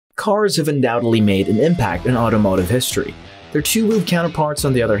Cars have undoubtedly made an impact in automotive history. Their two-wheeled counterparts,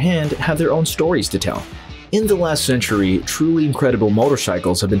 on the other hand, have their own stories to tell. In the last century, truly incredible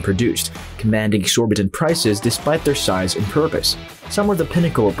motorcycles have been produced, commanding exorbitant prices despite their size and purpose. Some are the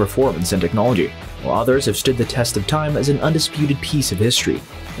pinnacle of performance and technology, while others have stood the test of time as an undisputed piece of history.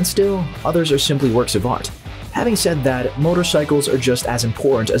 And still, others are simply works of art. Having said that, motorcycles are just as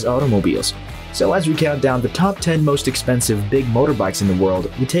important as automobiles. So as we count down the top 10 most expensive big motorbikes in the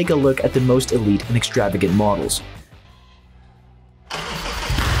world, we take a look at the most elite and extravagant models.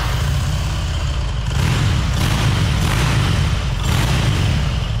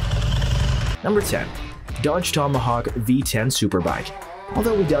 Number 10. Dodge Tomahawk V10 Superbike.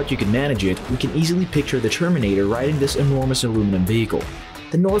 Although we doubt you can manage it, we can easily picture the Terminator riding this enormous aluminum vehicle.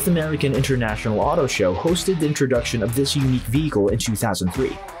 The North American International Auto Show hosted the introduction of this unique vehicle in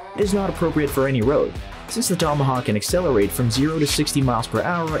 2003. It is not appropriate for any road, since the Tomahawk can accelerate from 0 to 60 miles per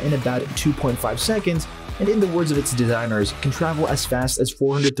hour in about 2.5 seconds, and in the words of its designers, can travel as fast as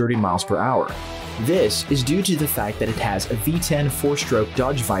 430 miles per hour. This is due to the fact that it has a V10 4-stroke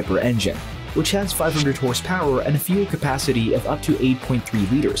Dodge Viper engine, which has 500 horsepower and a fuel capacity of up to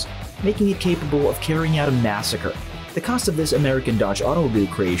 8.3 liters, making it capable of carrying out a massacre. The cost of this American Dodge automobile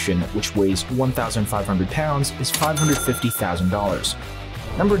creation, which weighs 1,500 pounds, is $550,000.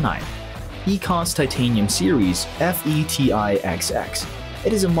 Number 9. Ecos Titanium Series FETIXX.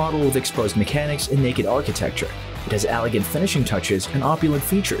 It is a model with exposed mechanics and naked architecture. It has elegant finishing touches and opulent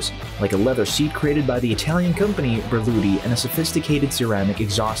features, like a leather seat created by the Italian company Berluti and a sophisticated ceramic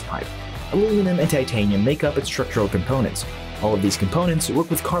exhaust pipe. Aluminum and titanium make up its structural components. All of these components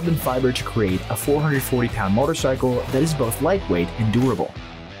work with carbon fiber to create a 440-pound motorcycle that is both lightweight and durable.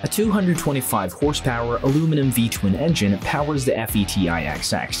 A 225 horsepower aluminum V-twin engine powers the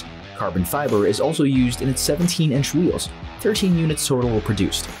FETIXX. Carbon fiber is also used in its 17-inch wheels. 13 units total were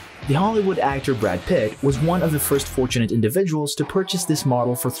produced. The Hollywood actor Brad Pitt was one of the first fortunate individuals to purchase this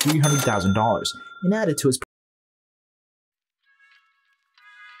model for $300,000 and add it to his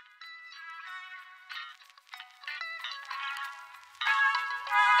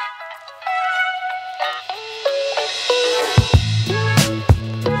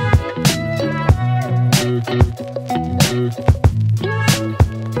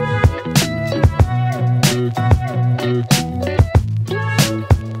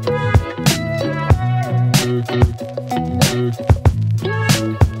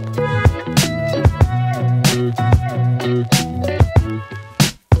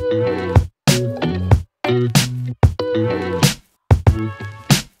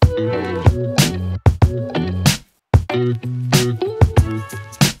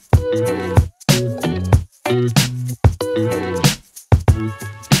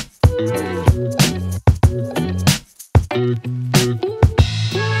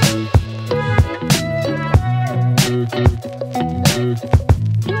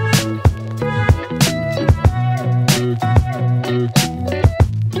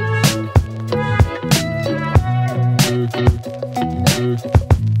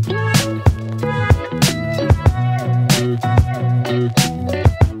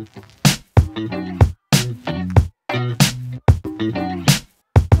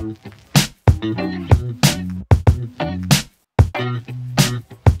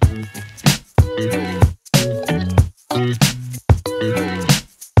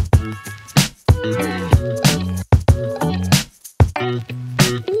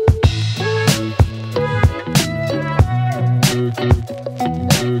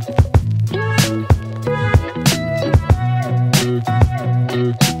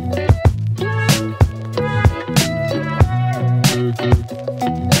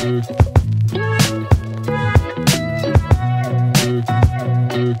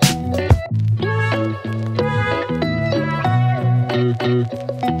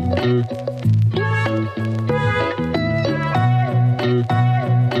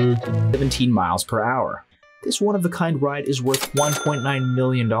miles per hour. This one-of-a-kind ride is worth $1.9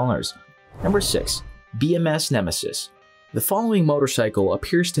 million. Number 6. BMS Nemesis. The following motorcycle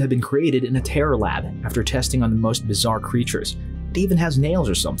appears to have been created in a terror lab after testing on the most bizarre creatures. It even has nails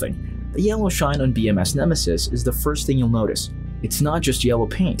or something. The yellow shine on BMS Nemesis is the first thing you'll notice. It's not just yellow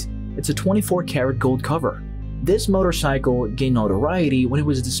paint, it's a 24-karat gold cover. This motorcycle gained notoriety when it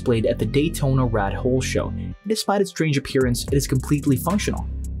was displayed at the Daytona Rat Hole show, and despite its strange appearance, it is completely functional.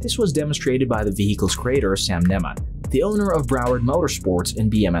 This was demonstrated by the vehicle's creator, Sam Newman, the owner of Broward Motorsports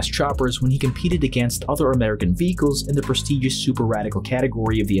and BMS Choppers, when he competed against other American vehicles in the prestigious Super Radical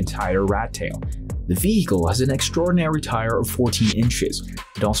category of the entire rat tail. The vehicle has an extraordinary tire of 14 inches.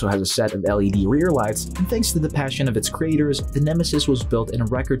 It also has a set of LED rear lights, and thanks to the passion of its creators, the Nemesis was built in a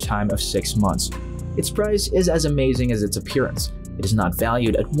record time of 6 months. Its price is as amazing as its appearance. It is not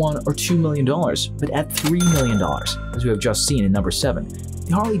valued at $1 or $2 million, but at $3 million, as we have just seen in number 7.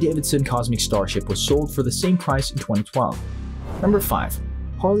 The Harley-Davidson Cosmic Starship was sold for the same price in 2012. Number 5.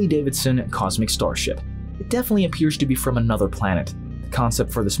 Harley-Davidson Cosmic Starship. It definitely appears to be from another planet. The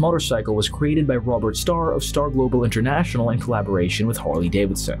concept for this motorcycle was created by Robert Starr of Starr Global International in collaboration with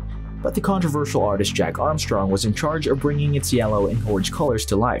Harley-Davidson. But the controversial artist Jack Armstrong was in charge of bringing its yellow and orange colors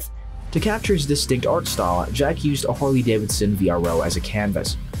to life. To capture his distinct art style, Jack used a Harley-Davidson VRO as a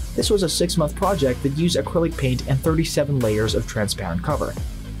canvas. This was a 6-month project that used acrylic paint and 37 layers of transparent cover.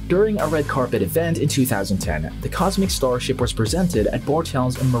 During a red carpet event in 2010, the Cosmic Starship was presented at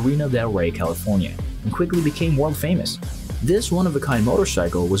Bartels in Marina del Rey, California, and quickly became world famous. This one-of-a-kind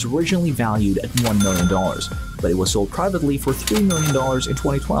motorcycle was originally valued at $1 million, but it was sold privately for $3 million in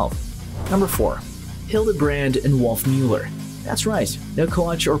 2012. Number 4. Hildebrand and Wolf Mueller. That's right, no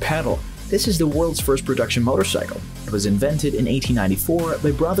clutch or pedal. This is the world's first production motorcycle. It was invented in 1894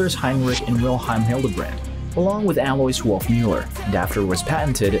 by brothers Heinrich and Wilhelm Hildebrand, along with Alois Wolf Mueller, and after it was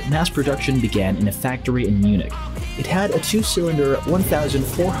patented, mass production began in a factory in Munich. It had a 2-cylinder,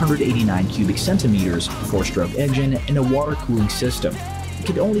 1,489 cubic centimeters, 4-stroke engine, and a water cooling system. It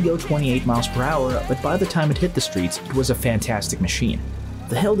could only go 28 miles per hour, but by the time it hit the streets, it was a fantastic machine.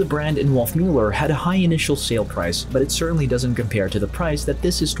 The Hildebrand and Wolf Mueller had a high initial sale price, but it certainly doesn't compare to the price that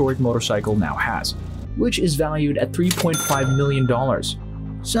this historic motorcycle now has, which is valued at $3.5 million.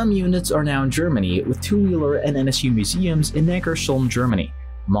 Some units are now in Germany, with two-wheeler and NSU museums in Neckarsulm, Germany.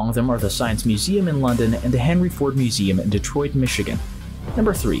 Among them are the Science Museum in London and the Henry Ford Museum in Detroit, Michigan.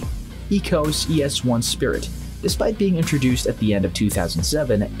 Number 3. ECOS ES1 Spirit. Despite being introduced at the end of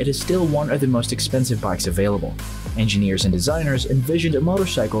 2007, it is still one of the most expensive bikes available. Engineers and designers envisioned a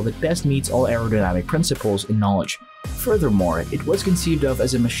motorcycle that best meets all aerodynamic principles and knowledge. Furthermore, it was conceived of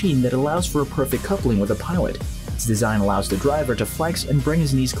as a machine that allows for a perfect coupling with a pilot. Its design allows the driver to flex and bring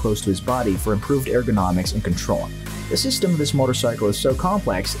his knees close to his body for improved ergonomics and control. The system of this motorcycle is so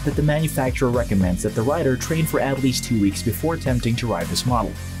complex that the manufacturer recommends that the rider train for at least 2 weeks before attempting to ride this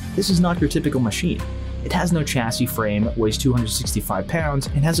model. This is not your typical machine. It has no chassis frame, weighs 265 pounds,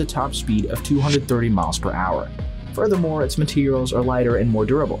 and has a top speed of 230 miles per hour. Furthermore, its materials are lighter and more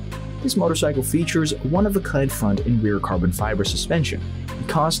durable. This motorcycle features one-of-a-kind front and rear carbon fiber suspension. It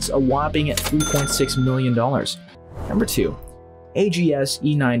costs a whopping $3.6 million. Number 2. AGS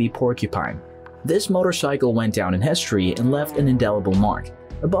E90 Porcupine. This motorcycle went down in history and left an indelible mark.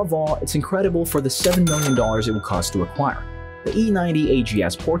 Above all, it's incredible for the $7 million it would cost to acquire. The E90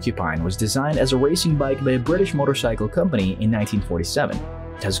 AGS Porcupine was designed as a racing bike by a British motorcycle company in 1947.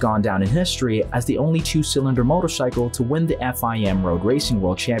 It has gone down in history as the only 2-cylinder motorcycle to win the FIM Road Racing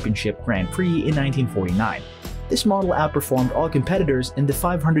World Championship Grand Prix in 1949. This model outperformed all competitors in the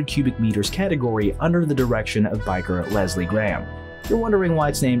 500 cubic meters category under the direction of biker Leslie Graham. You're wondering why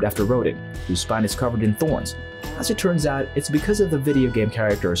it's named after Rodin, whose spine is covered in thorns. As it turns out, it's because of the video game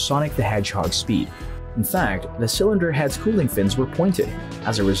character Sonic the Hedgehog's speed. In fact, the cylinder head's cooling fins were pointed.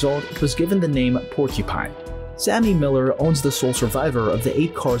 As a result, it was given the name Porcupine. Sammy Miller owns the sole survivor of the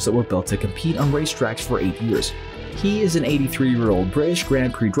 8 cars that were built to compete on racetracks for 8 years. He is an 83-year-old British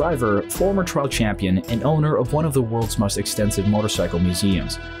Grand Prix driver, former trial champion, and owner of one of the world's most extensive motorcycle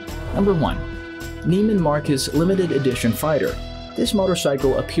museums. Number 1. Neiman Marcus Limited Edition Fighter. This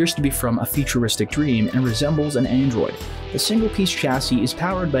motorcycle appears to be from a futuristic dream and resembles an android. The single-piece chassis is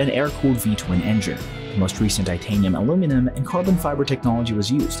powered by an air-cooled V-twin engine. The most recent titanium, aluminum, and carbon fiber technology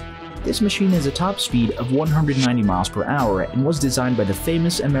was used. This machine has a top speed of 190 miles per hour and was designed by the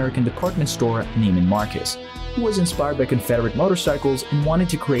famous American department store Neiman Marcus, who was inspired by Confederate motorcycles and wanted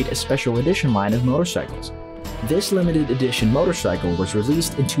to create a special edition line of motorcycles. This limited edition motorcycle was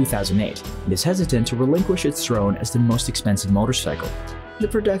released in 2008 and is hesitant to relinquish its throne as the most expensive motorcycle. The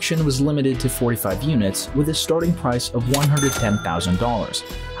production was limited to 45 units with a starting price of $110,000.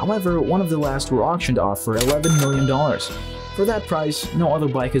 However, one of the last were auctioned off for $11 million. For that price, no other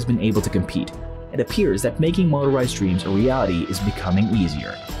bike has been able to compete. It appears that making motorized dreams a reality is becoming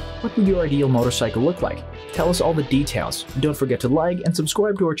easier. What would your ideal motorcycle look like? Tell us all the details. Don't forget to like and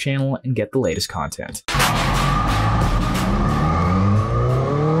subscribe to our channel and get the latest content.